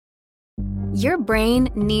Your brain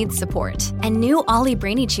needs support, and new Ollie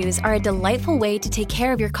Brainy Chews are a delightful way to take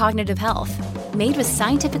care of your cognitive health. Made with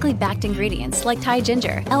scientifically backed ingredients like Thai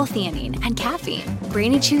ginger, L-theanine, and caffeine,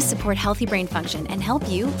 Brainy Chews support healthy brain function and help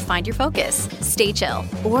you find your focus, stay chill,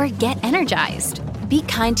 or get energized. Be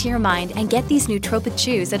kind to your mind and get these nootropic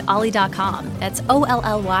chews at ollie.com. That's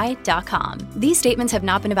OLLY.com. These statements have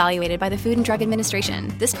not been evaluated by the Food and Drug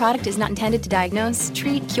Administration. This product is not intended to diagnose,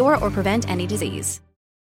 treat, cure, or prevent any disease.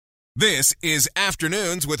 This is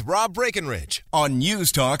Afternoons with Rob Breckenridge on News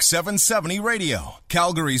Talk 770 Radio,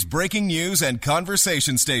 Calgary's breaking news and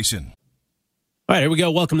conversation station. All right, here we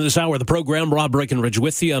go. Welcome to this hour of the program. Rob Breckenridge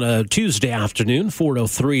with you on a Tuesday afternoon,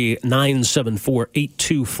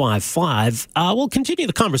 403-974-8255. We'll continue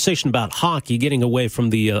the conversation about hockey, getting away from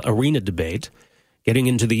the arena debate, getting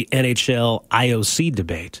into the NHL IOC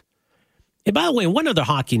debate. And by the way, one other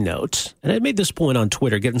hockey note, and I made this point on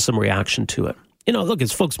Twitter, getting some reaction to it. You know, look,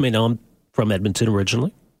 as folks may know, I'm from Edmonton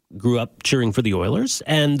originally, grew up cheering for the Oilers,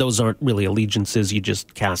 and those aren't really allegiances you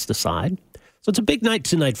just cast aside. So it's a big night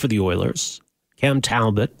tonight for the Oilers. Cam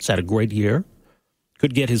Talbot's had a great year,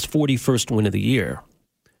 could get his 41st win of the year,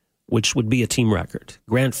 which would be a team record.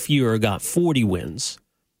 Grant Fuhr got 40 wins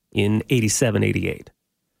in 87-88.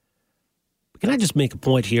 Can I just make a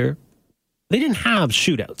point here? They didn't have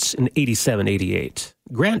shootouts in 87-88.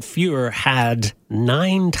 Grant Fuhr had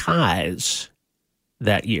 9 ties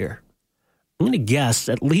that year. I'm going to guess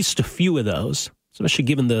at least a few of those, especially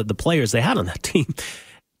given the players they had on that team,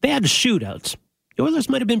 they had shootouts. The Oilers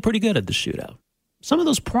might have been pretty good at the shootout. Some of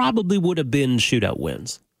those probably would have been shootout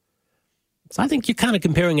wins. So I think you're kind of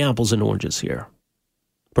comparing apples and oranges here,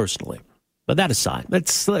 personally. But that aside,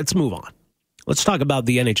 let's move on. Let's talk about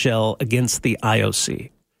the NHL against the IOC.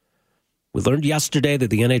 We learned yesterday that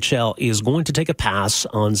the NHL is going to take a pass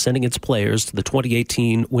on sending its players to the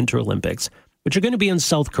 2018 Winter Olympics, which are going to be in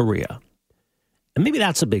South Korea. And maybe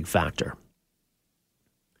that's a big factor.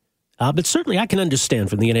 But certainly I can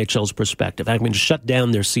understand from the NHL's perspective, having to shut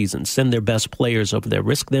down their season, send their best players over there,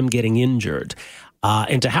 risk them getting injured,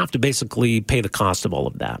 and to have to basically pay the cost of all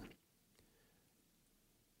of that.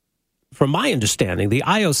 From my understanding, the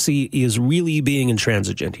IOC is really being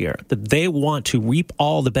intransigent here, that they want to reap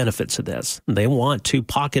all the benefits of this. They want to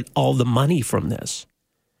pocket all the money from this.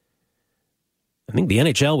 I think the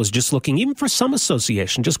NHL was just looking, even for some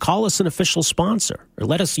association, just call us an official sponsor or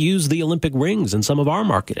let us use the Olympic rings in some of our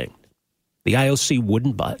marketing. The IOC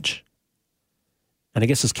wouldn't budge. And I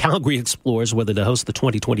guess as Calgary explores whether to host the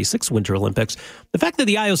 2026 Winter Olympics, the fact that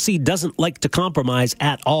the IOC doesn't like to compromise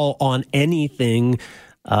at all on anything,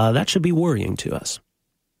 that should be worrying to us.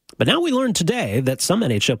 But now we learned today that some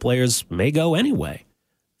NHL players may go anyway.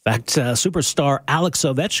 In fact, superstar Alex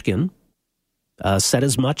Ovechkin said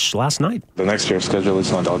as much last night. The next year's schedule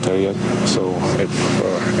is not out there yet, so if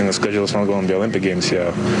in the schedule is not going to be Olympic Games,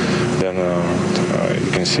 then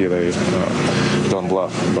you can see they don't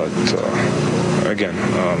bluff. But again,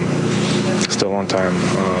 still on time,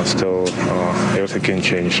 still everything can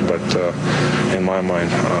change. But in my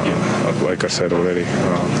mind, like I said already,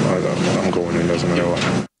 I'm going. It doesn't matter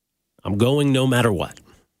what. I'm going no matter what.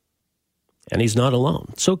 And he's not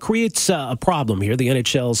alone. So it creates a problem here. The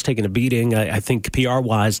NHL's taken a beating, I think,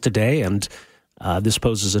 PR-wise today, and this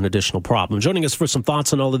poses an additional problem. Joining us for some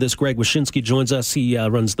thoughts on all of this, Greg Wyshynski joins us. He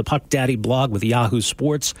runs the Puck Daddy blog with Yahoo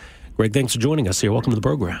Sports. Greg, thanks for joining us here. Welcome to the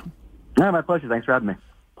program. Yeah, my pleasure. Thanks for having me.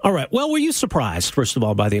 All right. Well, were you surprised, first of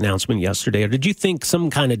all, by the announcement yesterday, or did you think some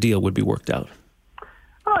kind of deal would be worked out?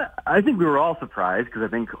 I think we were all surprised because I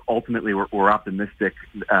think ultimately we're optimistic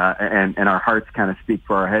and our hearts kind of speak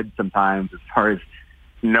for our heads sometimes as far as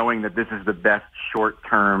knowing that this is the best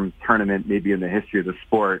short-term tournament maybe in the history of the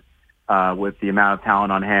sport with the amount of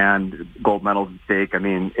talent on hand, gold medals at stake. I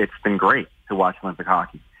mean, it's been great to watch Olympic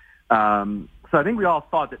hockey. So I think we all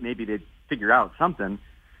thought that maybe they'd figure out something.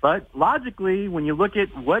 But logically, when you look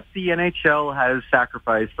at what the NHL has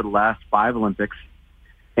sacrificed for the last 5 Olympics,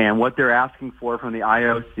 and what they're asking for from the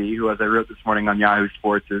IOC, who, as I wrote this morning on Yahoo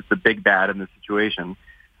Sports, is the big bad in this situation,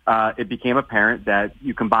 it became apparent that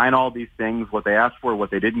you combine all these things, what they asked for, what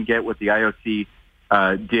they didn't get, what the IOC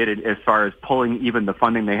did as far as pulling even the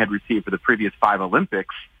funding they had received for the previous 5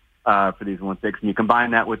 Olympics for these Olympics, and you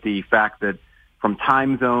combine that with the fact that from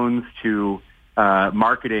time zones to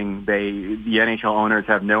marketing, the NHL owners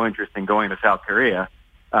have no interest in going to South Korea,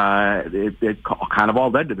 it kind of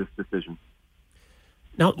all led to this decision.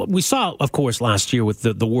 Now, we saw, of course, last year with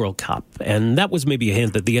the World Cup, and that was maybe a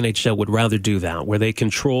hint that the NHL would rather do that, where they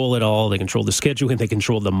control it all, they control the scheduling, they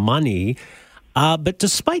control the money. But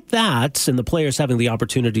despite that, and the players having the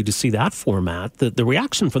opportunity to see that format, the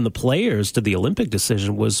reaction from the players to the Olympic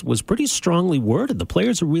decision was pretty strongly worded. The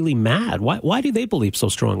players are really mad. Why do they believe so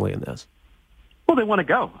strongly in this? Well, they want to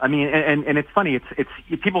go. I mean, and it's funny. It's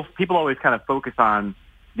people always kind of focus on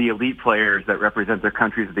the elite players that represent their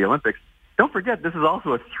countries at the Olympics. Don't forget, this is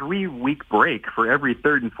also a 3-week break for every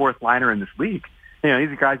third and fourth liner in this league. You know, these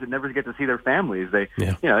are guys that never get to see their families.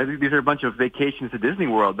 You know, these are a bunch of vacations to Disney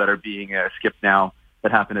World that are being skipped now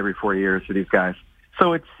that happen every 4 years for these guys.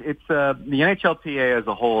 So it's the NHLPA as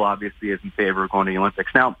a whole obviously is in favor of going to the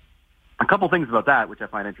Olympics. Now, a couple things about that which I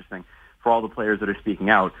find interesting for all the players that are speaking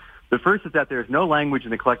out. The first is that there's no language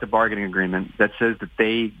in the collective bargaining agreement that says that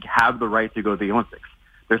they have the right to go to the Olympics.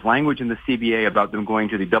 There's language in the CBA about them going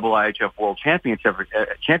to the IIHF World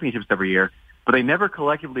Championships every year, but they never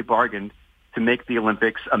collectively bargained to make the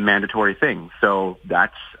Olympics a mandatory thing. So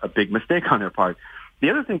that's a big mistake on their part.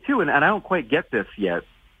 The other thing, too, and I don't quite get this yet,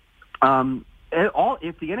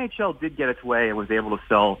 if the NHL did get its way and was able to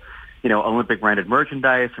sell, you know, Olympic-branded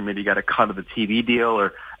merchandise, or maybe got a cut of the TV deal,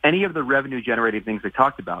 or any of the revenue-generating things they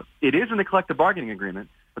talked about, it is in the collective bargaining agreement,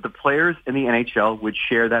 but the players in the NHL would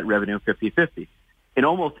share that revenue 50-50. In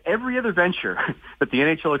almost every other venture that the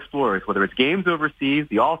NHL explores, whether it's games overseas,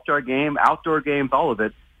 the All-Star Game, outdoor games, all of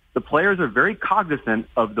it, the players are very cognizant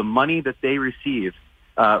of the money that they receive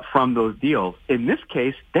from those deals. In this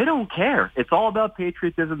case, they don't care. It's all about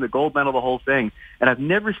patriotism, the gold medal, the whole thing. And I've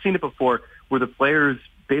never seen it before where the players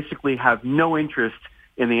basically have no interest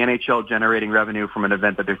in the NHL generating revenue from an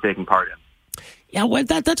event that they're taking part in. Yeah, well,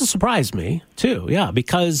 that just surprised me, too. Yeah,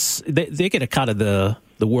 because they get a cut of the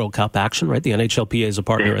World Cup action, right? The NHLPA is a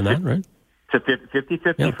partner in that, right? It's a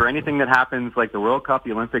 50-50 for anything that happens, like the World Cup,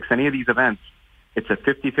 the Olympics, any of these events. It's a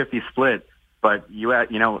 50-50 split. But, you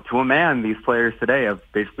know, to a man, these players today have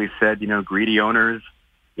basically said, you know, greedy owners,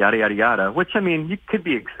 yada, yada, yada, which, I mean,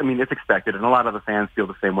 it's expected. And a lot of the fans feel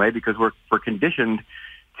the same way because we're conditioned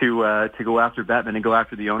to go after Bettman and go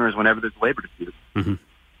after the owners whenever there's labor dispute. Mm-hmm.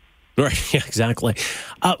 Right, yeah, exactly.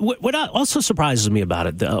 What also surprises me about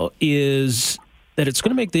it, though, is that it's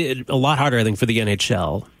going to make it a lot harder, I think, for the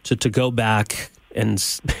NHL to go back and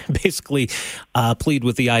basically plead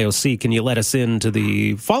with the IOC. Can you let us into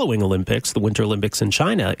the following Olympics, the Winter Olympics in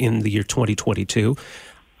China in the year 2022?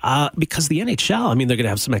 Because the NHL, I mean, they're going to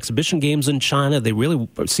have some exhibition games in China. They really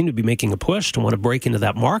seem to be making a push to want to break into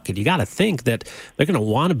that market. You got to think that they're going to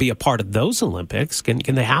want to be a part of those Olympics.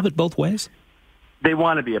 Can they have it both ways? They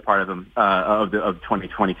want to be a part of them of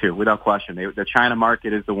 2022, without question. The China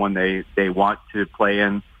market is the one they want to play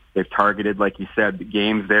in. They've targeted, like you said, the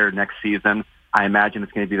games there next season. I imagine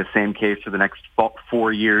it's going to be the same case for the next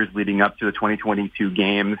 4 years leading up to the 2022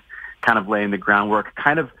 games, kind of laying the groundwork,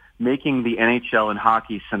 kind of making the NHL and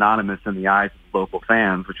hockey synonymous in the eyes of local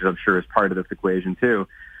fans, which I'm sure is part of this equation too.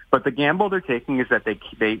 But the gamble they're taking is that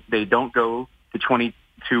they don't go to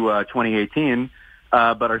 2018.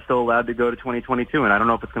 But are still allowed to go to 2022, and I don't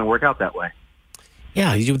know if it's going to work out that way.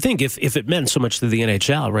 Yeah, you would think if it meant so much to the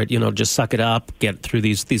NHL, right? You know, just suck it up, get through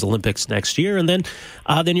these Olympics next year, and then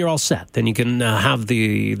you're all set. Then you can have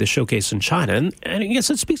the showcase in China. And I guess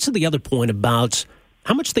it speaks to the other point about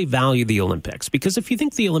how much they value the Olympics. Because if you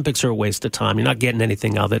think the Olympics are a waste of time, you're not getting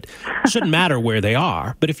anything of it. It shouldn't matter where they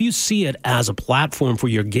are. But if you see it as a platform for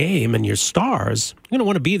your game and your stars, you're going to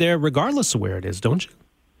want to be there regardless of where it is, don't you?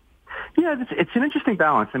 Yeah, it's an interesting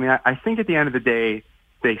balance. I mean, I think at the end of the day,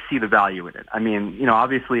 they see the value in it. I mean, you know,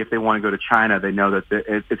 obviously if they want to go to China, they know that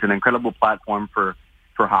it's an incredible platform for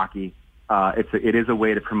hockey. It is a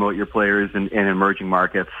way to promote your players in emerging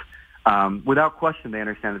markets. Without question, they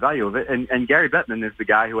understand the value of it. And Gary Bettman is the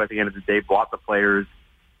guy who, at the end of the day, brought the players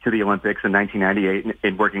to the Olympics in 1998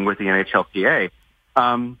 in working with the NHLPA.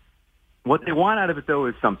 What they want out of it, though,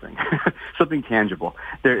 is something tangible.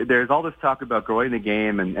 There's all this talk about growing the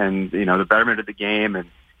game and you know, the betterment of the game and,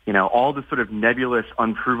 you know, all this sort of nebulous,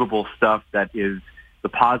 unprovable stuff that is the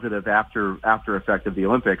positive after effect of the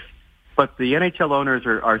Olympics. But the NHL owners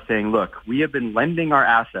are saying, look, we have been lending our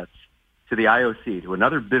assets to the IOC, to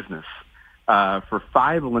another business, for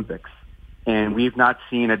 5 Olympics, and we've not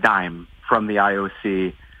seen a dime from the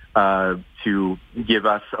IOC to give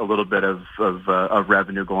us a little bit of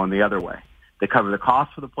revenue going the other way. They cover the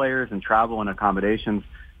cost for the players and travel and accommodations,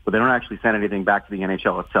 but they don't actually send anything back to the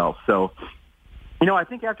NHL itself. So, you know, I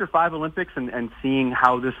think after 5 Olympics and seeing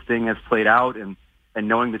how this thing has played out and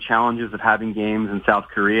knowing the challenges of having games in South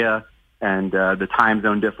Korea and the time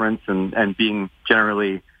zone difference and being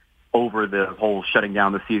generally over the whole shutting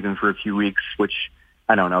down the season for a few weeks, which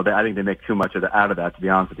I don't know. I think they make too much out of that, to be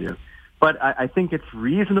honest with you. But I think it's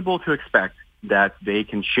reasonable to expect that they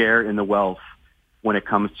can share in the wealth when it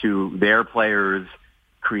comes to their players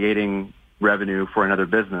creating revenue for another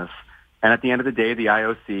business. And at the end of the day, the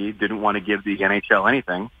IOC didn't want to give the NHL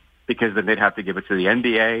anything because then they'd have to give it to the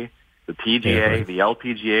NBA, the PGA, the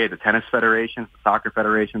LPGA, the tennis federations, the soccer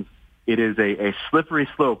federations. It is a slippery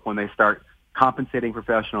slope when they start compensating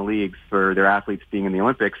professional leagues for their athletes being in the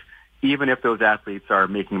Olympics, even if those athletes are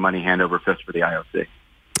making money hand over fist for the IOC.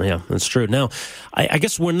 Yeah, that's true. Now, I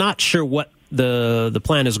guess we're not sure what the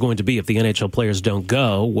plan is going to be if the NHL players don't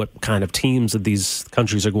go, what kind of teams that these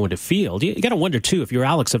countries are going to field. You got to wonder, too, if you're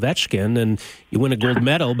Alex Ovechkin and you win a gold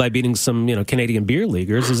medal by beating some Canadian beer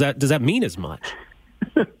leaguers, does that mean as much?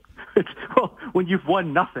 Well, when you've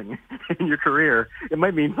won nothing in your career, it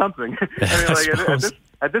might mean something.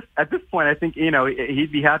 At this point, I think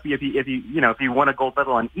he'd be happy if he won a gold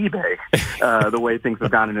medal on eBay, the way things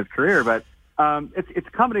have gone in his career. But it's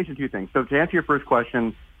a combination of two things. So to answer your first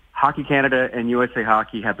question, Hockey Canada and USA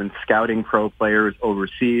Hockey have been scouting pro players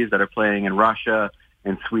overseas that are playing in Russia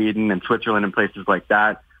and Sweden and Switzerland and places like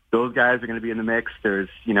that. Those guys are going to be in the mix. There's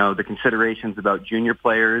the considerations about junior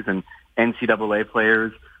players and NCAA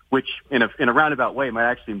players, which in a roundabout way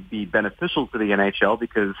might actually be beneficial to the NHL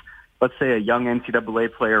because let's say a young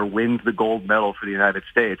NCAA player wins the gold medal for the United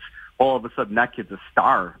States. All of a sudden that kid's a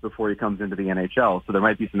star before he comes into the NHL. So there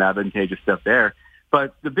might be some advantageous stuff there.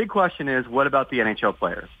 But the big question is, what about the NHL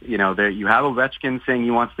players? You have Ovechkin saying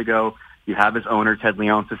he wants to go. You have his owner, Ted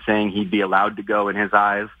Leonsis, saying he'd be allowed to go in his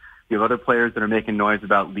eyes. You have other players that are making noise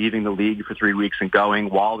about leaving the league for 3 weeks and going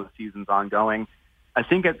while the season's ongoing. I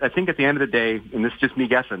think at the end of the day, and this is just me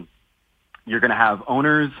guessing, you're going to have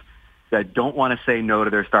owners that don't want to say no to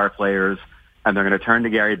their star players, and they're going to turn to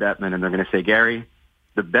Gary Bettman and they're going to say, Gary,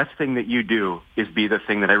 the best thing that you do is be the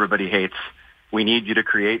thing that everybody hates. We need you to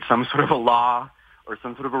create some sort of a law or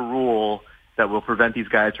some sort of a rule that will prevent these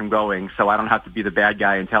guys from going so I don't have to be the bad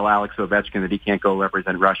guy and tell Alex Ovechkin that he can't go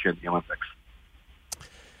represent Russia in the Olympics.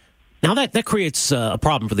 Now that creates a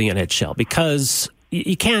problem for the NHL because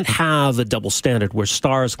you can't have a double standard where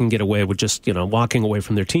stars can get away with just, walking away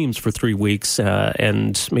from their teams for 3 weeks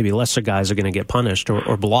and maybe lesser guys are going to get punished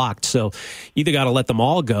or blocked. So you either got to let them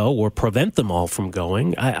all go or prevent them all from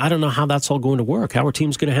going. I don't know how that's all going to work. How are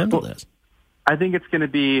teams going to handle this? I think it's going to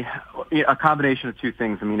be a combination of two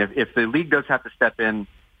things. I mean, if the league does have to step in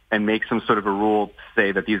and make some sort of a rule to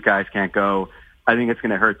say that these guys can't go, I think it's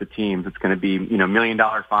going to hurt the teams. It's going to be, $1 million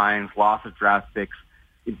fines, loss of draft picks.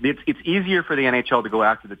 It's easier for the NHL to go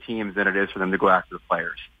after the teams than it is for them to go after the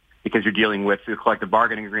players because you're dealing with the collective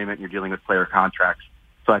bargaining agreement and you're dealing with player contracts.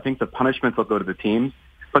 So I think the punishments will go to the teams.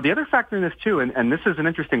 But the other factor in this too, and this is an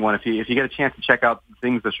interesting one, if you get a chance to check out the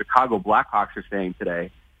things the Chicago Blackhawks are saying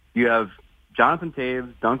today, you have Jonathan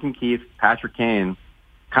Toews, Duncan Keith, Patrick Kane,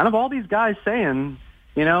 kind of all these guys saying,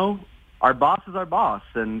 our boss is our boss,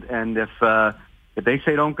 and if they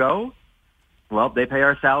say don't go, well, they pay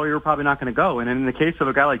our salary, we're probably not going to go. And in the case of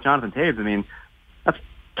a guy like Jonathan Toews, I mean, that's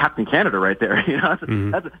Captain Canada right there.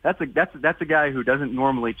 That's a guy who doesn't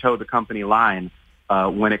normally toe the company line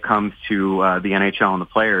when it comes to the NHL and the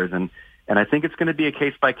players, and I think it's going to be a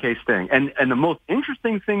case-by-case thing. And the most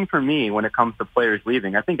interesting thing for me when it comes to players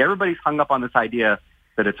leaving, I think everybody's hung up on this idea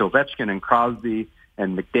that it's Ovechkin and Crosby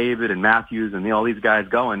and McDavid and Matthews and all these guys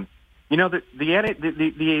going.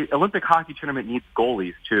 The Olympic hockey tournament needs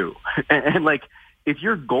goalies, too. and if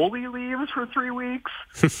your goalie leaves for 3 weeks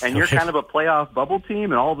and you're kind of a playoff bubble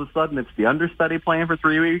team and all of a sudden it's the understudy playing for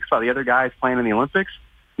 3 weeks while the other guy's playing in the Olympics,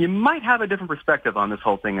 you might have a different perspective on this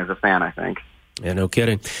whole thing as a fan, I think. Yeah, no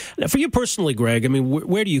kidding. Now, for you personally, Greg, I mean,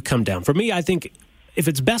 where do you come down? For me, I think if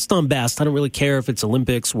it's best on best, I don't really care if it's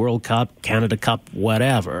Olympics, World Cup, Canada Cup,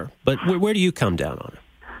 whatever. But where do you come down on it?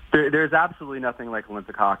 There's absolutely nothing like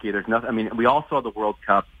Olympic hockey. There's nothing. I mean, we all saw the World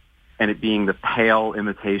Cup and it being the pale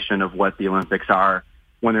imitation of what the Olympics are.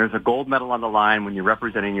 When there's a gold medal on the line, when you're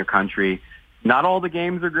representing your country, not all the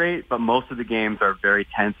games are great, but most of the games are very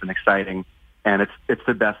tense and exciting. And it's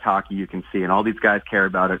the best hockey you can see, and all these guys care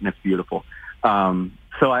about it, and it's beautiful.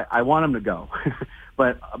 So I want them to go,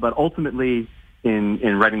 but ultimately,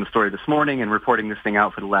 in writing the story this morning and reporting this thing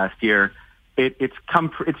out for the last year, it's become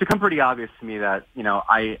pretty obvious to me that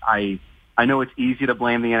I know it's easy to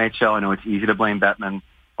blame the NHL. I know it's easy to blame Bettman.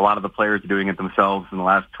 A lot of the players are doing it themselves in the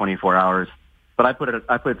last 24 hours. But I put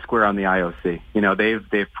it square on the IOC.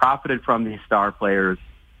 They've profited from these star players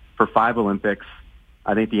for 5 Olympics.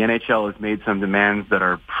 I think the NHL has made some demands that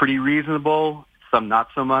are pretty reasonable, some not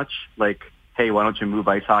so much. Like, hey, why don't you move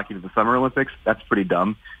ice hockey to the Summer Olympics? That's pretty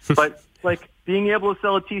dumb. But being able to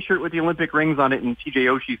sell a T-shirt with the Olympic rings on it and TJ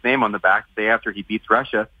Oshie's name on the back the day after he beats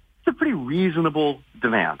Russia, it's a pretty reasonable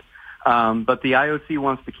demand. But the IOC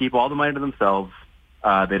wants to keep all the money to themselves.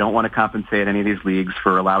 They don't want to compensate any of these leagues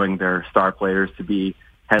for allowing their star players to be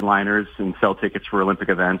headliners and sell tickets for Olympic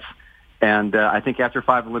events. And I think after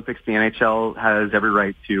 5 Olympics, the NHL has every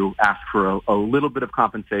right to ask for a little bit of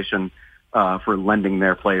compensation for lending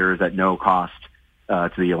their players at no cost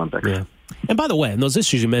to the Olympics. Yeah. And by the way, and those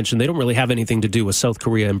issues you mentioned, they don't really have anything to do with South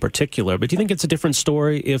Korea in particular. But do you think it's a different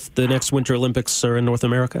story if the next Winter Olympics are in North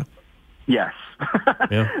America? Yes,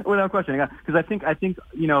 without question. Because I think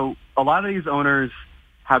a lot of these owners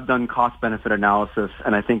have done cost-benefit analysis,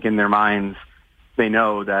 and I think in their minds they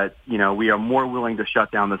know that we are more willing to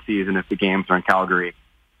shut down the season if the games are in Calgary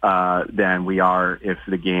than we are if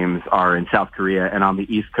the games are in South Korea. And on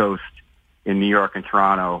the East Coast, in New York and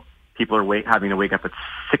Toronto, people are having to wake up at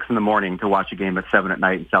 6 a.m. to watch a game at 7 p.m.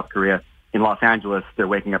 in South Korea. In Los Angeles, they're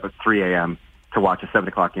waking up at 3 a.m. to watch a 7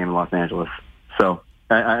 o'clock game in Los Angeles. So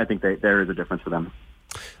I think there is a difference for them.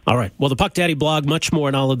 All right. Well, the Puck Daddy blog, much more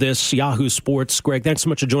in all of this. Yahoo Sports. Greg, thanks so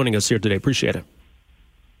much for joining us here today. Appreciate it.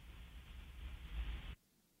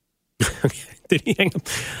 Did he hang up?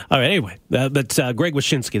 All right. Anyway, but Greg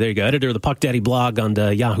Wyshynski, there you go, editor of the Puck Daddy blog on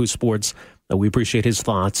Yahoo Sports. We appreciate his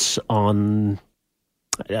thoughts on.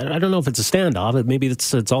 I don't know if it's a standoff, but maybe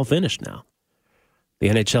it's all finished now. The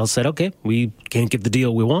NHL said, okay, we can't get the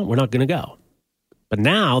deal we want. We're not going to go. But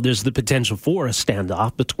now there's the potential for a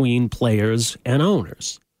standoff between players and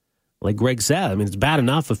owners. Like Greg said, I mean, it's bad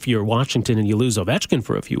enough if you're Washington and you lose Ovechkin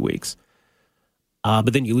for a few weeks.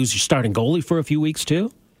 But then you lose your starting goalie for a few weeks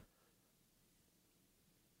too.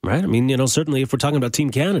 Right? I mean, certainly if we're talking about Team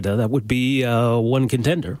Canada, that would be one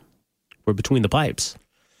contender. We're between the pipes.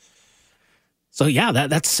 So, yeah,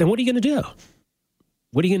 that's... And what are you going to do?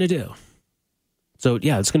 What are you going to do? So,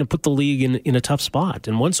 yeah, it's going to put the league in a tough spot.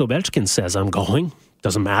 And once Ovechkin says, I'm going,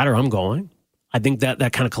 doesn't matter, I'm going, I think that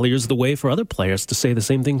kind of clears the way for other players to say the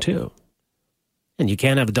same thing, too. And you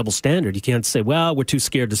can't have a double standard. You can't say, well, we're too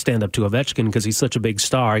scared to stand up to Ovechkin because he's such a big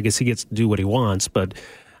star. I guess he gets to do what he wants. But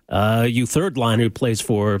you third liner who plays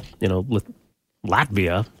for,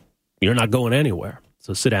 Latvia, you're not going anywhere.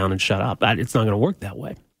 So sit down and shut up. It's not going to work that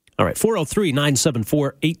way. All right,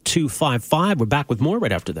 403-974-8255. We're back with more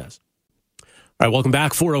right after this. All right, welcome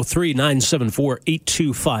back,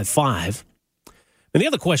 403-974-8255. And the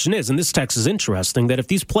other question is, and this text is interesting, that if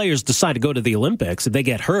these players decide to go to the Olympics, if they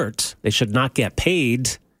get hurt, they should not get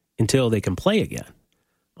paid until they can play again.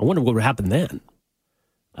 I wonder what would happen then.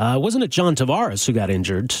 Wasn't it John Tavares who got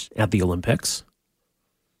injured at the Olympics?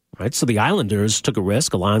 Right, so the Islanders took a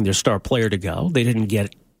risk allowing their star player to go. They didn't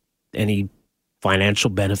get any financial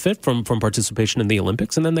benefit from participation in the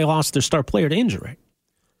Olympics, and then they lost their star player to injury.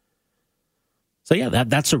 So, yeah,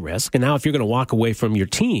 that's a risk. And now if you're going to walk away from your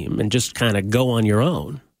team and just kind of go on your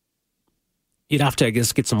own, you'd have to, I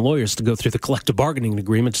guess, get some lawyers to go through the collective bargaining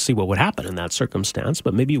agreement to see what would happen in that circumstance.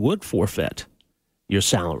 But maybe you would forfeit your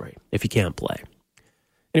salary if you can't play.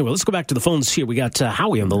 Anyway, let's go back to the phones here. We got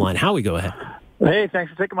Howie on the line. Howie, go ahead. Hey,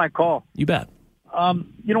 thanks for taking my call. You bet. I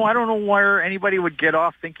don't know where anybody would get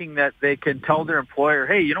off thinking that they can tell their employer,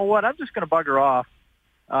 hey, you know what, I'm just going to bugger off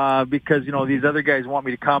because, these other guys want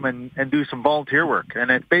me to come and do some volunteer work.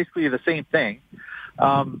 And it's basically the same thing.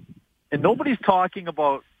 And nobody's talking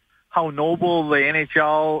about how noble the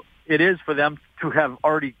NHL it is for them to have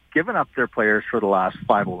already given up their players for the last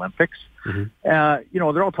 5 Olympics. Mm-hmm.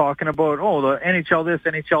 They're all talking about, the NHL this,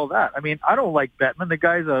 NHL that. I mean, I don't like Bettman. The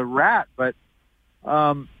guy's a rat, but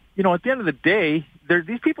at the end of the day,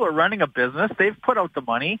 these people are running a business. They've put out the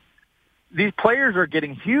money. These players are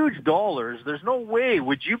getting huge dollars. There's no way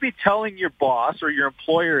would you be telling your boss or your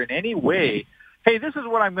employer in any way, hey, this is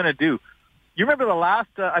what I'm going to do. You remember the last,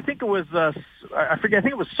 I think it was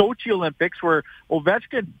Sochi Olympics where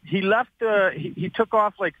Ovechkin, he left, he took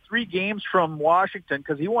off like 3 games from Washington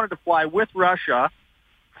because he wanted to fly with Russia,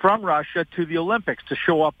 from Russia to the Olympics to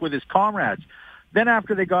show up with his comrades. Then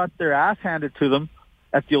after they got their ass handed to them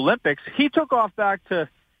at the Olympics, he took off back to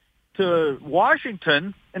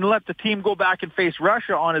Washington and let the team go back and face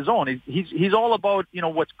Russia on his own. He's all about,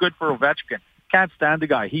 what's good for Ovechkin. Can't stand the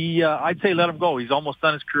guy. I'd say let him go. He's almost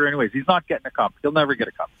done his career anyways. He's not getting a cup. He'll never get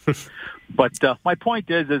a cup. But my point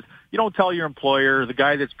is you don't tell your employer, the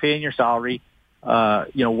guy that's paying your salary,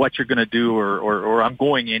 what you're going to do or I'm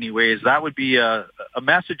going anyways. That would be a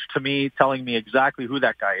message to me telling me exactly who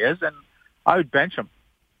that guy is, and I would bench him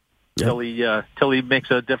till he makes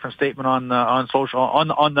a different statement on social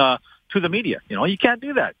to the media. You can't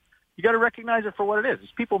do that. You got to recognize it for what it is.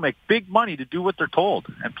 These people make big money to do what they're told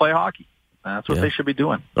and play hockey. That's what they should be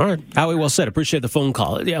doing. All right. Howie, well said. Appreciate the phone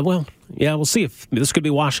call. Yeah, we'll see if this could be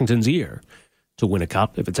Washington's year to win a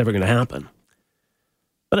cup, if it's ever going to happen.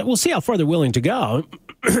 But we'll see how far they're willing to go,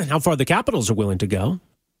 how far the Capitals are willing to go.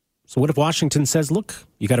 So what if Washington says, look,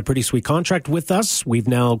 you got a pretty sweet contract with us. We've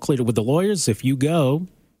now cleared it with the lawyers. If you go,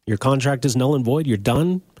 your contract is null and void. You're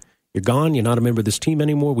done. You're gone. You're not a member of this team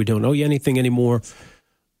anymore. We don't owe you anything anymore.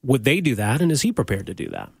 Would they do that? And is he prepared to do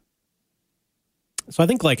that? So I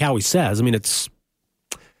think like Howie says, I mean, it's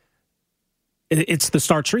the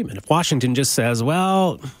star treatment. If Washington just says,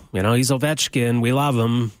 well, he's Ovechkin. We love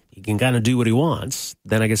him. He can kind of do what he wants.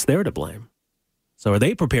 Then I guess they're to blame. So are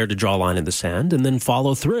they prepared to draw a line in the sand and then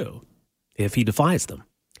follow through if he defies them?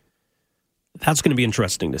 That's going to be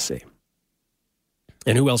interesting to see.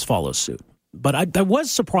 And who else follows suit? But I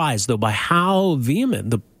was surprised, though, by how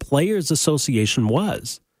vehement the Players Association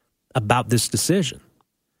was about this decision,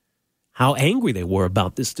 how angry they were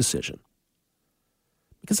about this decision.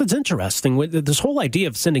 Because it's interesting, this whole idea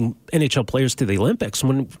of sending NHL players to the Olympics,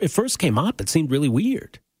 when it first came up, it seemed really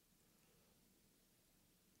weird.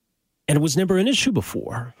 And it was never an issue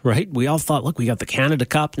before, right? We all thought, look, we got the Canada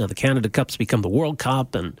Cup. Now the Canada Cup's become the World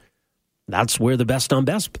Cup, and that's where the best on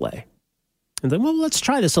best play. And then, well, let's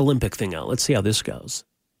try this Olympic thing out. Let's see how this goes.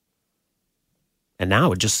 And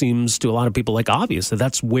now it just seems to a lot of people like obvious that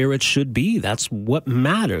that's where it should be. That's what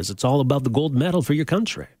matters. It's all about the gold medal for your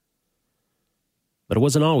country. But it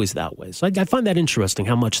wasn't always that way. So I find that interesting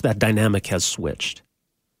how much that dynamic has switched.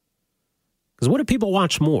 Because what do people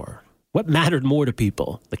watch more? What mattered more to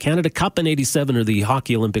people? The Canada Cup in 87 or the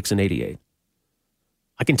Hockey Olympics in 88?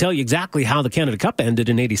 I can tell you exactly how the Canada Cup ended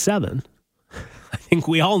in 87. I think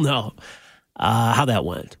we all know how that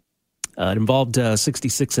went. It involved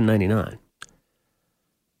 66 and 99.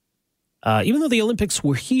 Even though the Olympics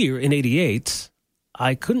were here in 88,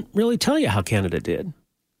 I couldn't really tell you how Canada did,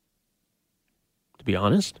 to be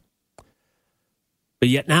honest. But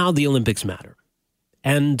yet now the Olympics matter.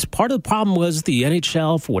 And part of the problem was the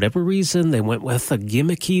NHL, for whatever reason, they went with a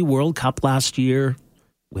gimmicky World Cup last year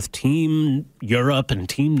with Team Europe and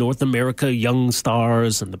Team North America, young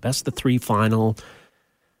stars, and the best of three final.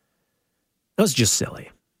 That was just silly.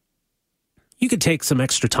 You could take some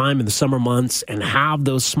extra time in the summer months and have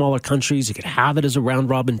those smaller countries. You could have it as a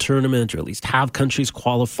round-robin tournament, or at least have countries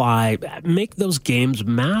qualify. Make those games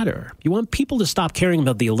matter. You want people to stop caring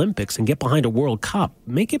about the Olympics and get behind a World Cup.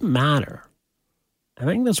 Make it matter. I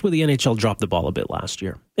think that's where the NHL dropped the ball a bit last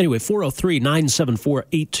year. Anyway,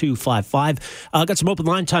 403-974-8255. Got some open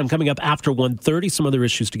line time coming up after 1:30. Some other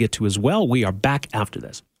issues to get to as well. We are back after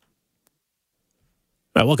this.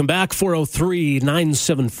 All right, welcome back.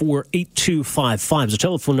 403-974-8255 is the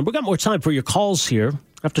telephone number. We've got more time for your calls here.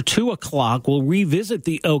 After 2 o'clock, we'll revisit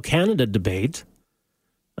the O Canada debate.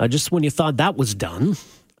 Just when you thought that was done,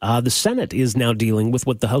 the Senate is now dealing with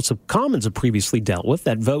what the House of Commons have previously dealt with,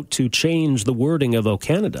 that vote to change the wording of O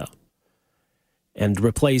Canada and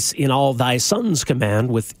replace "in all thy sons" command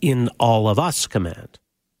with "in all of us" command.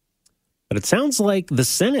 But it sounds like the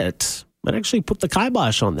Senate might actually put the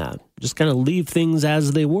kibosh on that, just kind of leave things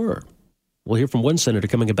as they were. We'll hear from one senator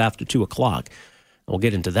coming up after 2 o'clock. We'll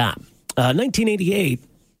get into that. 1988,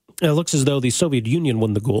 it looks as though the Soviet Union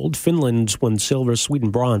won the gold. Finland won silver,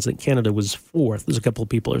 Sweden bronze, and Canada was fourth, as a couple of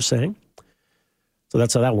people are saying. So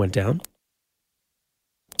that's how that went down.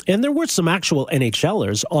 And there were some actual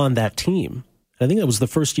NHLers on that team. I think that was the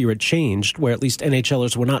first year it changed, where at least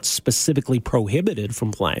NHLers were not specifically prohibited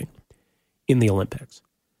from playing in the Olympics.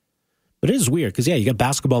 But it is weird, because, you got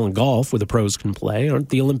basketball and golf where the pros can play. Aren't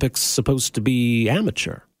the Olympics supposed to be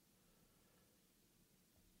amateur?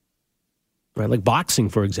 Right, like boxing,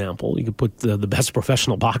 for example. You could put the best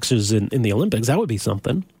professional boxers in the Olympics. That would be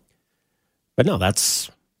something. But no,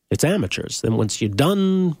 it's amateurs. Then once you're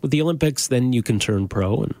done with the Olympics, then you can turn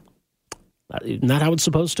pro. And isn't that how it's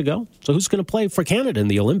supposed to go? So who's going to play for Canada in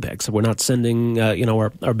the Olympics if we're not sending,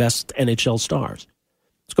 our best NHL stars?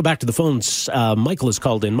 Let's go back to the phones. Michael has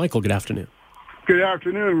called in. Michael, good afternoon. Good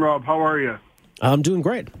afternoon, Rob. How are you? I'm doing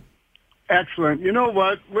great. Excellent. You know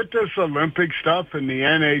what? With this Olympic stuff in the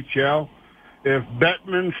NHL, if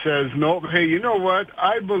Bettman says no, hey, you know what?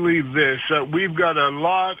 I believe this, that we've got a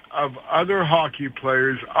lot of other hockey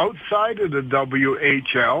players outside of the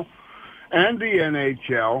WHL and the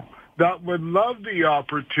NHL that would love the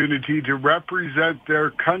opportunity to represent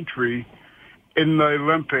their country in the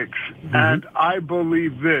Olympics. Mm-hmm. And I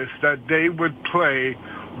believe this, that they would play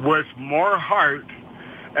with more heart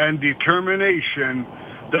and determination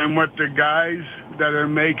than what the guys that are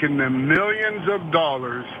making the millions of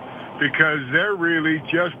dollars, because they're really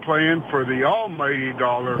just playing for the almighty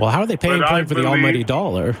dollar. Well, how are they playing for the almighty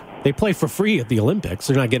dollar? They play for free at the Olympics.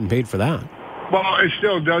 They're not getting paid for that. Well, it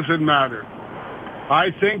still doesn't matter.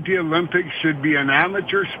 I think the Olympics should be an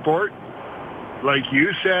amateur sport, like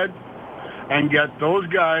you said, and get those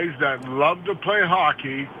guys that love to play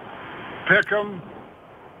hockey, pick them,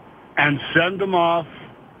 and send them off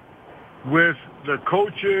with the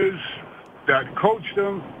coaches that coach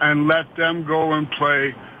them and let them go and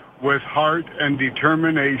play with heart and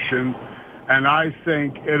determination. And I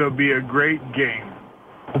think it'll be a great game.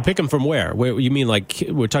 We'll pick them from where? Where you mean, like,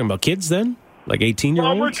 we're talking about kids then? Like 18-year-olds?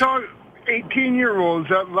 Well, we're talking 18-year-olds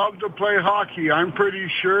that love to play hockey. I'm pretty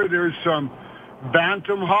sure there's some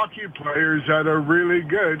bantam hockey players that are really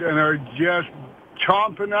good and are just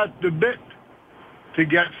chomping at the bit to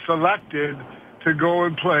get selected to go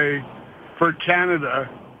and play for Canada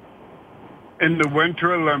in the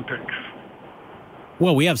Winter Olympics.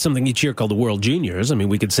 Well, we have something each year called the World Juniors. I mean,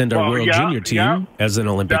 we could send our World Junior team as an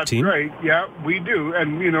Olympic team. That's right. Yeah, we do.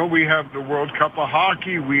 And, you know, we have the World Cup of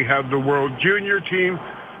Hockey. We have the World Junior team.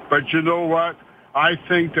 But you know what? I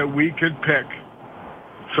think that we could pick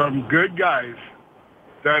some good guys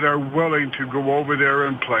that are willing to go over there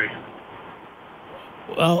and play.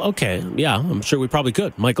 Well, okay. Yeah, I'm sure we probably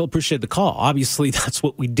could. Michael, appreciate the call. Obviously, that's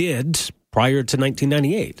what we did prior to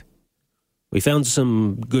 1998. We found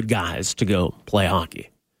some good guys to go play hockey.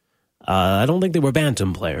 I don't think they were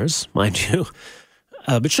bantam players, mind you.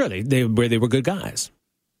 But sure, they were good guys.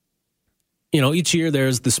 You know, each year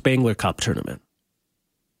there's the Spangler Cup tournament.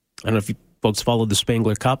 I don't know if you folks followed the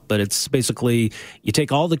Spangler Cup, but it's basically you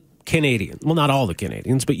take all the Canadians, well, not all the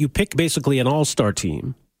Canadians, but you pick basically an all-star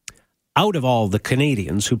team out of all the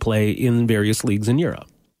Canadians who play in various leagues in Europe.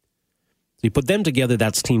 So you put them together,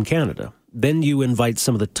 that's Team Canada. Then you invite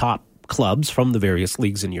some of the top clubs from the various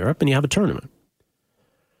leagues in Europe, and you have a tournament.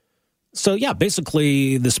 So, yeah,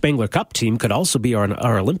 basically the Spangler Cup team could also be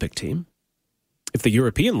our Olympic team. If the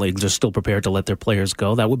European leagues are still prepared to let their players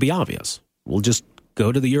go, that would be obvious. We'll just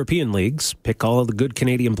go to the European leagues, pick all of the good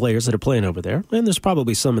Canadian players that are playing over there, and there's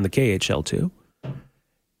probably some in the KHL too.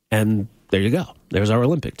 And there you go. There's our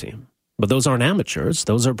Olympic team. But those aren't amateurs.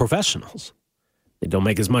 Those are professionals. They don't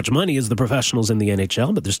make as much money as the professionals in the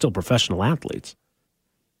NHL, but they're still professional athletes.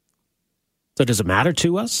 So does it matter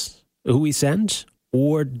to us who we send?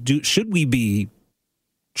 Or should we be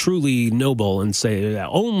truly noble and say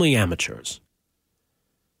only amateurs?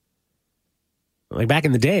 Like back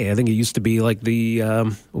in the day, I think it used to be like the,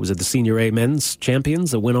 the Senior A men's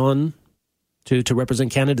champions that went on to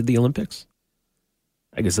represent Canada at the Olympics.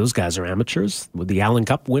 I guess those guys are amateurs. The Allen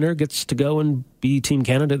Cup winner gets to go and be Team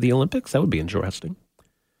Canada at the Olympics. That would be interesting.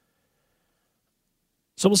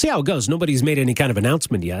 So we'll see how it goes. Nobody's made any kind of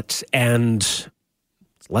announcement yet, and it's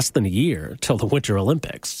less than a year till the Winter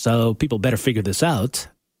Olympics. So people better figure this out.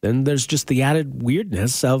 Then there's just the added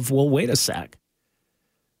weirdness of, well, wait a sec.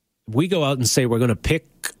 If we go out and say we're going to pick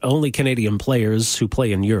only Canadian players who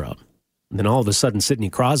play in Europe, and then all of a sudden Sidney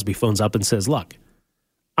Crosby phones up and says, look,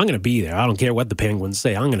 I'm going to be there. I don't care what the Penguins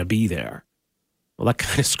say. I'm going to be there. Well, that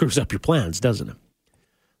kind of screws up your plans, doesn't it?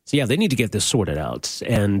 So, yeah, they need to get this sorted out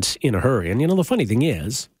and in a hurry. And, you know, the funny thing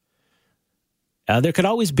is, there could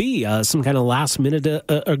always be some kind of last-minute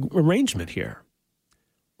arrangement here,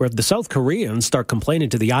 where if the South Koreans start complaining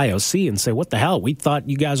to the IOC and say, what the hell, we thought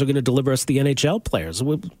you guys were going to deliver us the NHL players.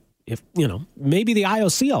 If, you know, maybe the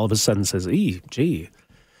IOC all of a sudden says, gee,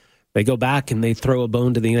 they go back and they throw a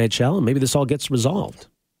bone to the NHL, and maybe this all gets resolved.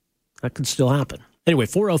 That could still happen. Anyway,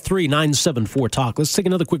 403-974-TALK. Let's take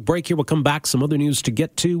another quick break here. We'll come back. Some other news to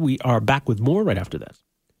get to. We are back with more right after this.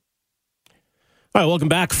 All right, welcome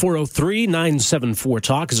back.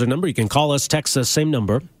 403-974-TALK is our number. You can call us, text us, same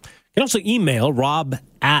number. You can also email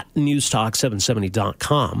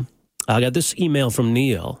rob@newstalk770.com. I got this email from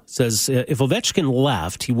Neil. It says, if Ovechkin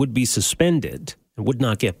left, he would be suspended and would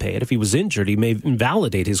not get paid. If he was injured, he may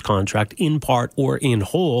invalidate his contract in part or in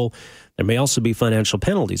whole. There may also be financial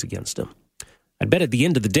penalties against him. I bet at the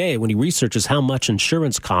end of the day, when he researches how much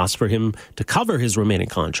insurance costs for him to cover his remaining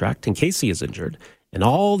contract in case he is injured, and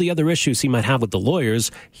all the other issues he might have with the lawyers,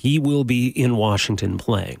 he will be in Washington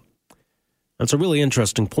playing. That's a really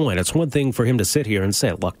interesting point. It's one thing for him to sit here and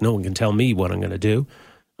say, look, no one can tell me what I'm going to do.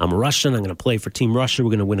 I'm Russian. I'm going to play for Team Russia. We're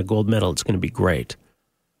going to win a gold medal. It's going to be great.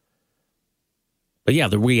 But yeah,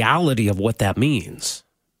 the reality of what that means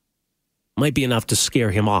might be enough to scare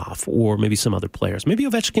him off, or maybe some other players. Maybe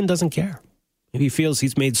Ovechkin doesn't care. Maybe he feels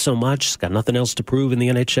he's made so much, he's got nothing else to prove in the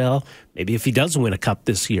NHL. Maybe if he does win a cup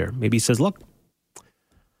this year, maybe he says, look,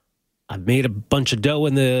 I've made a bunch of dough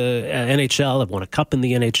in the NHL. I've won a cup in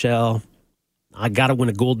the NHL. I got to win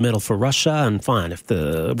a gold medal for Russia, and fine. If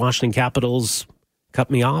the Washington Capitals cut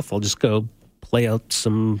me off, I'll just go play out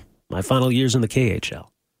my final years in the KHL.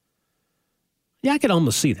 Yeah, I could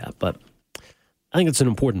almost see that, but I think it's an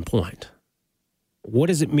important point. What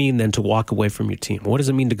does it mean then to walk away from your team? What does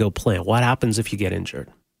it mean to go play? What happens if you get injured?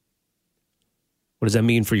 What does that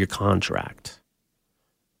mean for your contract?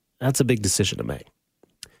 That's a big decision to make.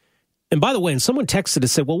 And by the way, and someone texted and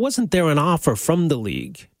said, well, wasn't there an offer from the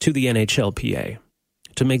league to the NHLPA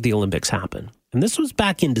to make the Olympics happen? And this was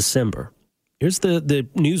back in December. Here's the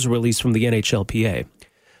news release from the NHLPA. It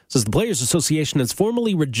says the Players Association has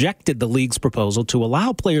formally rejected the league's proposal to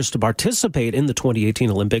allow players to participate in the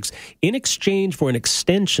 2018 Olympics in exchange for an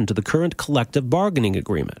extension to the current collective bargaining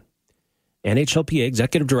agreement. NHLPA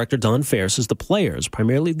Executive Director Don Fair says the players,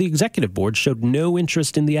 primarily the executive board, showed no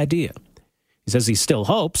interest in the idea. He says he still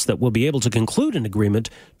hopes that we'll be able to conclude an agreement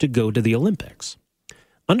to go to the Olympics.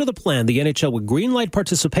 Under the plan, the NHL would greenlight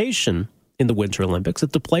participation in the Winter Olympics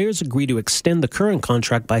if the players agree to extend the current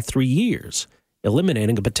contract by 3 years,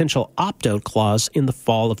 eliminating a potential opt-out clause in the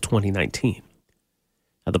fall of 2019.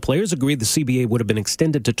 Now, the players agreed the CBA would have been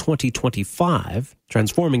extended to 2025,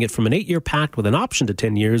 transforming it from an 8-year pact with an option to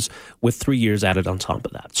 10 years, with 3 years added on top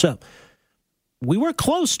of that. So we were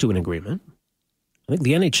close to an agreement. I think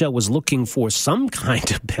the NHL was looking for some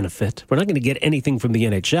kind of benefit. We're not going to get anything from the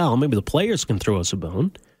NHL. Maybe the players can throw us a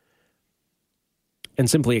bone and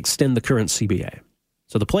simply extend the current CBA.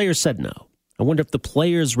 So the players said no. I wonder if the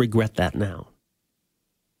players regret that now.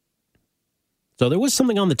 So there was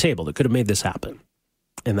something on the table that could have made this happen.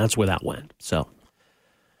 And that's where that went. So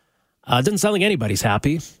it doesn't sound like anybody's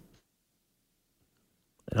happy.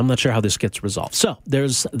 And I'm not sure how this gets resolved. So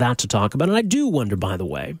there's that to talk about. And I do wonder, by the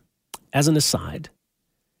way, as an aside,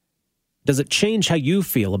 does it change how you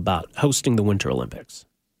feel about hosting the Winter Olympics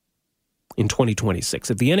in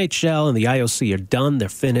 2026? If the NHL and the IOC are done, they're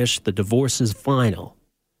finished, the divorce is final.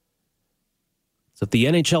 So if the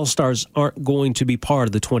NHL stars aren't going to be part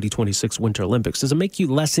of the 2026 Winter Olympics, does it make you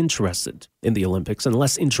less interested in the Olympics and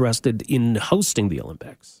less interested in hosting the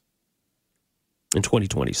Olympics in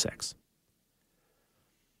 2026?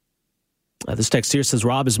 This text here says,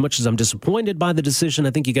 Rob, as much as I'm disappointed by the decision,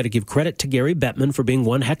 I think you got to give credit to Gary Bettman for being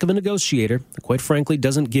one heck of a negotiator. Quite frankly,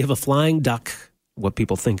 doesn't give a flying duck what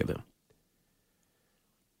people think of him.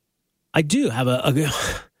 I do have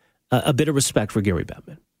a bit of respect for Gary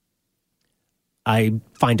Bettman. I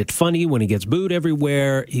find it funny when he gets booed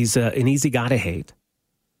everywhere. He's an easy guy to hate.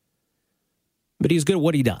 But he's good at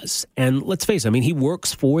what he does. And let's face it, I mean, he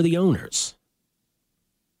works for the owners.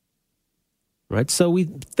 Right? So we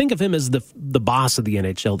think of him as the boss of the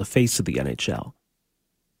NHL, the face of the NHL.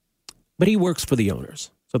 But he works for the owners.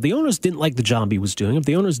 So if the owners didn't like the job he was doing, if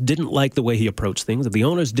the owners didn't like the way he approached things, if the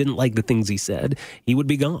owners didn't like the things he said, he would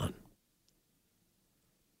be gone.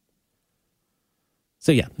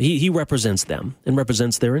 So yeah, he represents them and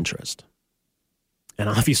represents their interest. And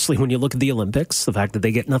obviously when you look at the Olympics, the fact that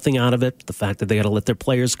they get nothing out of it, the fact that they got to let their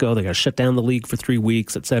players go, they got to shut down the league for 3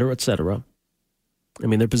 weeks, et cetera, et cetera. I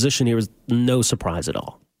mean, their position here is no surprise at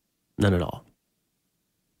all. None at all.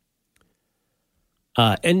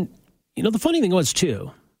 And, you know, the funny thing was, too,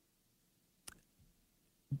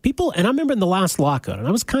 people, and I remember in the last lockout, and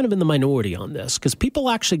I was kind of in the minority on this, because people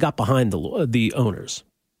actually got behind the owners.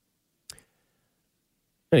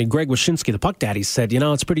 I mean, Greg Wyshynski, the Puck Daddy, said, you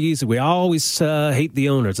know, it's pretty easy. We always hate the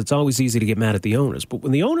owners. It's always easy to get mad at the owners. But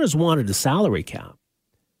when the owners wanted a salary cap,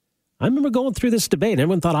 I remember going through this debate, and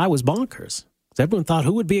everyone thought I was bonkers. Because everyone thought,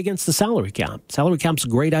 who would be against the salary cap? Salary cap's a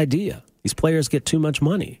great idea. These players get too much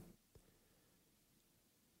money.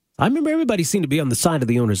 I remember everybody seemed to be on the side of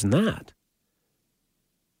the owners in that.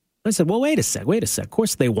 I said, well, wait a sec. Of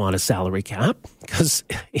course they want a salary cap, because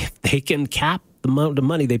if they can cap the amount of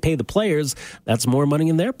money they pay the players, that's more money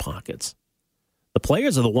in their pockets. The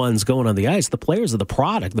players are the ones going on the ice. The players are the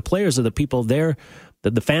product. The players are the people there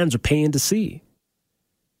that the fans are paying to see.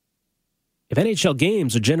 If NHL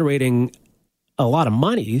games are generating a lot of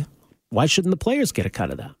money, why shouldn't the players get a cut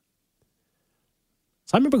of that?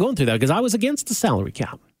 So I remember going through that because I was against the salary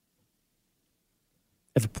cap.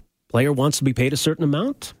 If a player wants to be paid a certain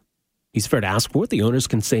amount, he's fair to ask for it. The owners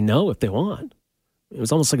can say no if they want. It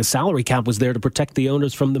was almost like a salary cap was there to protect the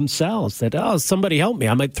owners from themselves. That, oh, somebody help me.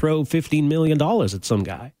 I might throw $15 million at some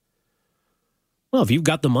guy. Well, if you've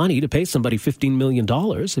got the money to pay somebody $15 million,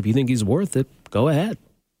 if you think he's worth it, go ahead.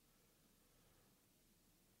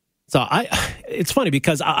 So it's funny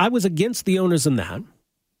because I was against the owners in that.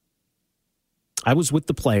 I was with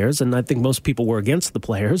the players, and I think most people were against the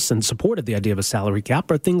players and supported the idea of a salary cap.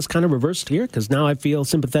 Are things kind of reversed here? Because now I feel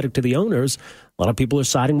sympathetic to the owners. A lot of people are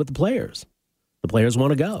siding with the players. The players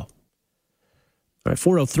want to go. All right,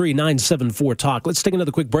 403-974-TALK. Let's take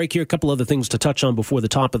another quick break here. A couple other things to touch on before the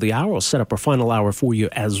top of the hour. We'll set up our final hour for you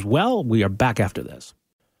as well. We are back after this.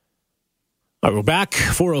 All right, we're back.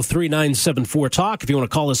 403-974-TALK. If you want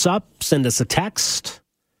to call us up, send us a text.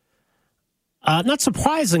 Not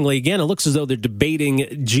surprisingly, again, it looks as though they're debating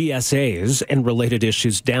GSAs and related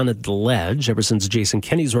issues down at the Ledge. Ever since Jason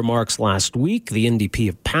Kenney's remarks last week, the NDP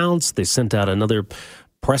have pounced. They sent out another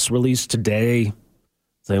press release today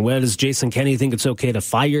saying, well, does Jason Kenney think it's okay to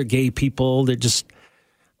fire gay people? They're just,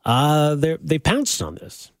 they pounced on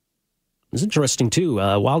this. It's interesting, too.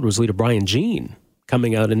 Wildrose leader Brian Jean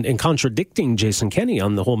coming out and contradicting Jason Kenney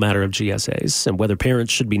on the whole matter of GSAs and whether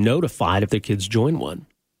parents should be notified if their kids join one.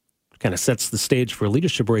 Kind of sets the stage for a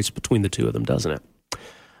leadership race between the two of them, doesn't it?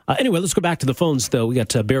 Anyway, let's go back to the phones, though. We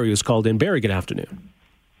got Barry who's called in. Barry, good afternoon.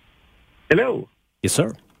 Hello. Yes,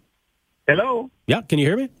 sir. Hello. Yeah, can you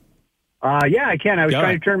hear me? Yeah, I can. I was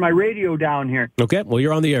trying to turn my radio down here. Okay, well,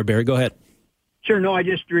 you're on the air, Barry. Go ahead. Sure. No, I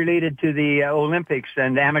just related to the Olympics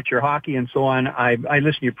and amateur hockey and so on. I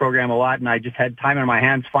listen to your program a lot, and I just had time on my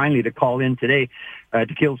hands finally to call in today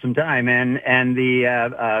to kill some time. And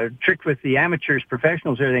the trick with the amateurs,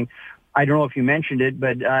 professionals, everything, I don't know if you mentioned it,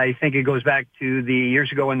 but I think it goes back to the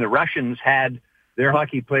years ago when the Russians had their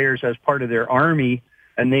hockey players as part of their army,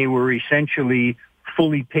 and they were essentially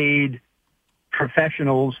fully paid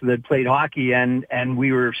professionals that played hockey, and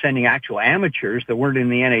we were sending actual amateurs that weren't in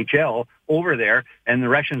the NHL over there, and the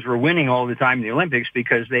Russians were winning all the time in the Olympics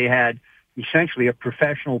because they had essentially a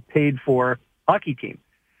professional paid-for hockey team.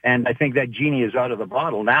 And I think that genie is out of the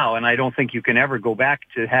bottle now, and I don't think you can ever go back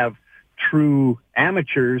to have true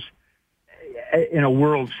amateurs in a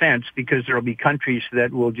world sense because there will be countries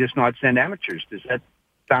that will just not send amateurs. Does that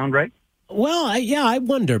sound right? Well, I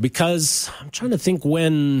wonder because I'm trying to think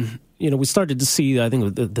when, we started to see, I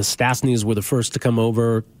think the Stastnys were the first to come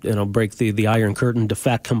over, break the Iron Curtain,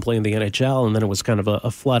 defect, come play in the NHL, and then it was kind of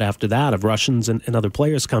a flood after that of Russians and other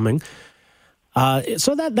players coming.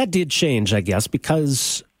 So that did change, I guess,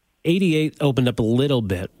 because 88 opened up a little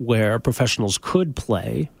bit where professionals could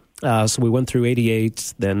play. So we went through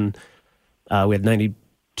 88, then we had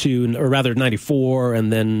 92, or rather 94,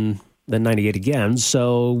 and then 98 again.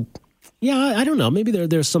 So, yeah, I don't know. Maybe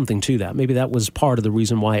there's something to that. Maybe that was part of the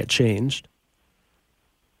reason why it changed.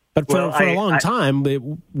 But for a long time,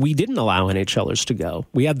 we didn't allow NHLers to go.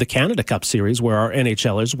 We had the Canada Cup series where our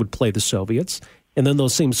NHLers would play the Soviets, and then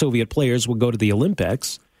those same Soviet players would go to the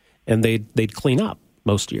Olympics, and they'd clean up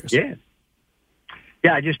most years. Yeah.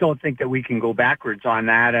 Yeah, I just don't think that we can go backwards on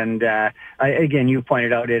that. And again, you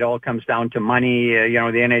pointed out it all comes down to money. The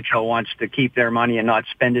NHL wants to keep their money and not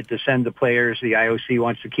spend it to send the players. The IOC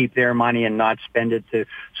wants to keep their money and not spend it to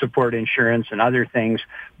support insurance and other things.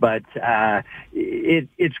 But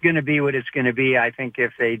it's going to be what it's going to be. I think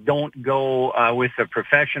if they don't go with the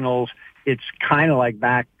professionals, it's kind of like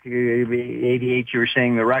back 88, you were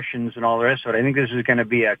saying the Russians and all the rest of it. I think this is going to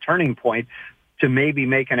be a turning point to maybe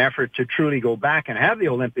make an effort to truly go back and have the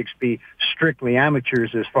Olympics be strictly amateurs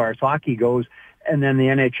as far as hockey goes, and then the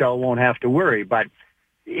NHL won't have to worry. But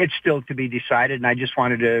it's still to be decided, and I just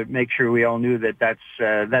wanted to make sure we all knew that that's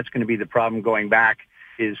going to be the problem going back,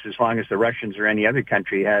 is as long as the Russians or any other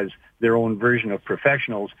country has their own version of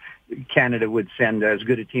professionals, Canada would send as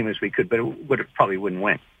good a team as we could, but it probably wouldn't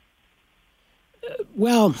win.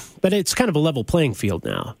 Well, but it's kind of a level playing field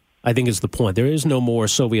now, I think is the point. There is no more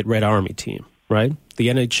Soviet Red Army team. Right? The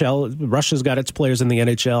NHL, Russia's got its players in the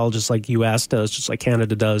NHL just like U.S. does, just like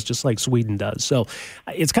Canada does, just like Sweden does. So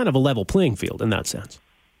it's kind of a level playing field in that sense.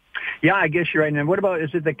 Yeah, I guess you're right. And what about,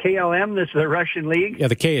 is it the KLM, that's the Russian league? Yeah,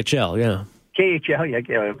 the KHL, yeah. KHL,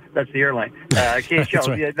 yeah, that's the airline.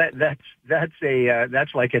 KHL, that's right.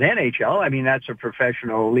 That's like an NHL. I mean, that's a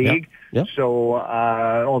professional league. Yep. So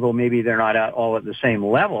although maybe they're not all at the same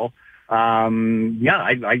level,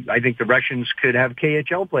 I think the Russians could have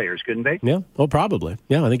KHL players, couldn't they? Yeah, well, probably.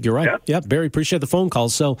 Yeah, I think you're right. Yeah, Barry, appreciate the phone call.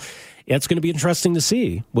 So it's going to be interesting to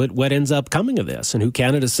see what ends up coming of this and who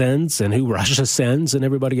Canada sends and who Russia sends and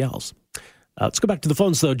everybody else. Let's go back to the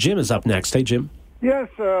phones, though. Jim is up next. Hey, Jim. Yes,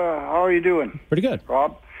 how are you doing? Pretty good.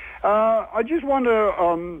 Rob. I just want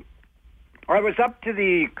to, I was up to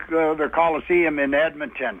the Coliseum in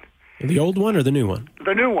Edmonton. The old one or the new one?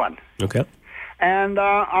 The new one. Okay. And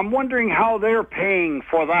I'm wondering how they're paying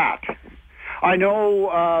for that. I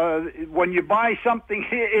know when you buy something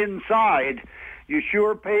inside, you're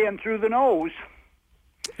sure paying through the nose.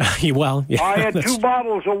 Well, yeah. I had 2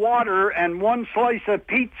 bottles of water and 1 slice of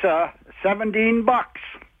pizza, $17.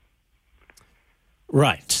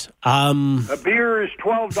 Right. A beer is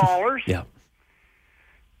 $12. Yeah.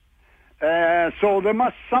 So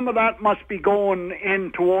some of that must be going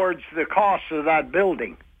in towards the cost of that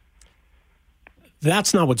building.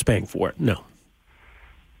 That's not what's paying for it. No.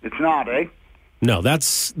 It's not, eh? No,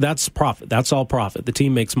 that's profit. That's all profit. The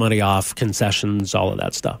team makes money off concessions, all of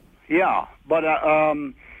that stuff. Yeah, but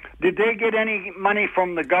Did they get any money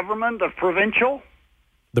from the government, the provincial?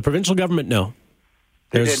 The provincial government, no.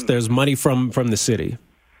 There's money from the city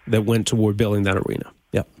that went toward building that arena.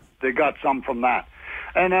 Yep. They got some from that.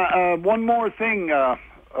 And one more thing. Why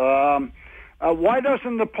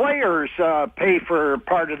doesn't the players pay for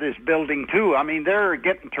part of this building, too? I mean, they're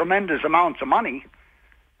getting tremendous amounts of money.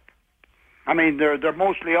 I mean, they're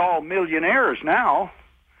mostly all millionaires now,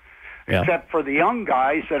 except for the young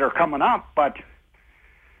guys that are coming up. But,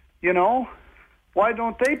 you know, why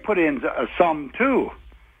don't they put in some, too?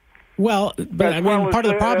 Well, but I mean, part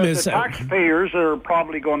of the problem is... The taxpayers are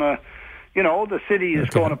probably going to, you know, the city is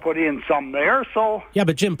going to put in some there, so... Yeah,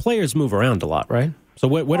 but, Jim, players move around a lot, right? So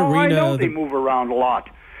what arena... I know they move around a lot.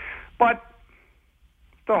 But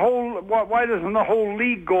why doesn't the whole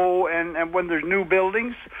league go and when there's new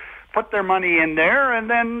buildings, put their money in there, and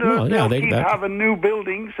then they'll keep having new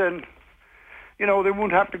buildings, and, you know, they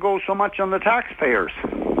won't have to go so much on the taxpayers.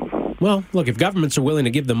 Well, look, if governments are willing to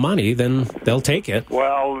give them money, then they'll take it.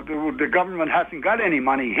 Well, the government hasn't got any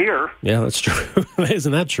money here. Yeah, that's true.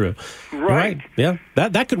 Isn't that true? Right. Yeah,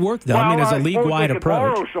 that could work, though. Well, I mean, as a league-wide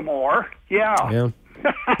approach. Borrow some more. Yeah.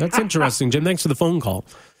 That's interesting, Jim. Thanks for the phone call.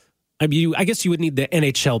 I guess you would need the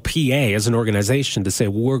NHLPA as an organization to say,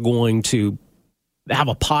 we're going to have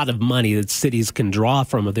a pot of money that cities can draw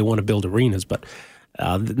from if they want to build arenas. But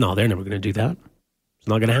no, they're never going to do that. It's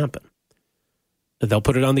not going to happen. They'll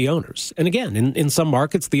put it on the owners. And again, in some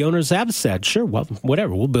markets, the owners have said, sure, well,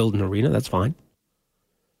 whatever, we'll build an arena, that's fine.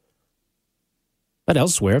 But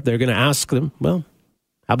elsewhere, they're going to ask them, well,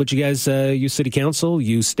 how about you guys, you city council,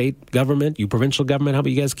 you state government, you provincial government, how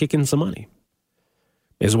about you guys kick in some money?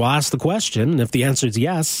 Is we'll ask the question, and if the answer is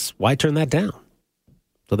yes, why turn that down?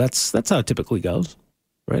 So that's how it typically goes,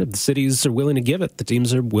 right? If the cities are willing to give it, the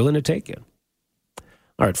teams are willing to take it.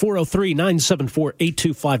 All right,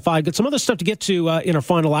 403-974-8255. Got some other stuff to get to in our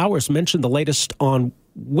final hours. Mentioned the latest on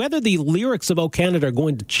whether the lyrics of O Canada are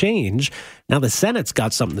going to change. Now the Senate's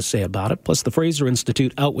got something to say about it. Plus the Fraser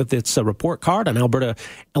Institute out with its report card on Alberta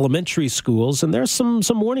elementary schools. And there's some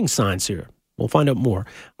warning signs here. We'll find out more.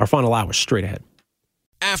 Our final hour straight ahead.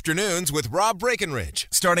 Afternoons with Rob Breckenridge,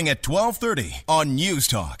 starting at 12:30 on News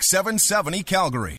Talk 770 Calgary.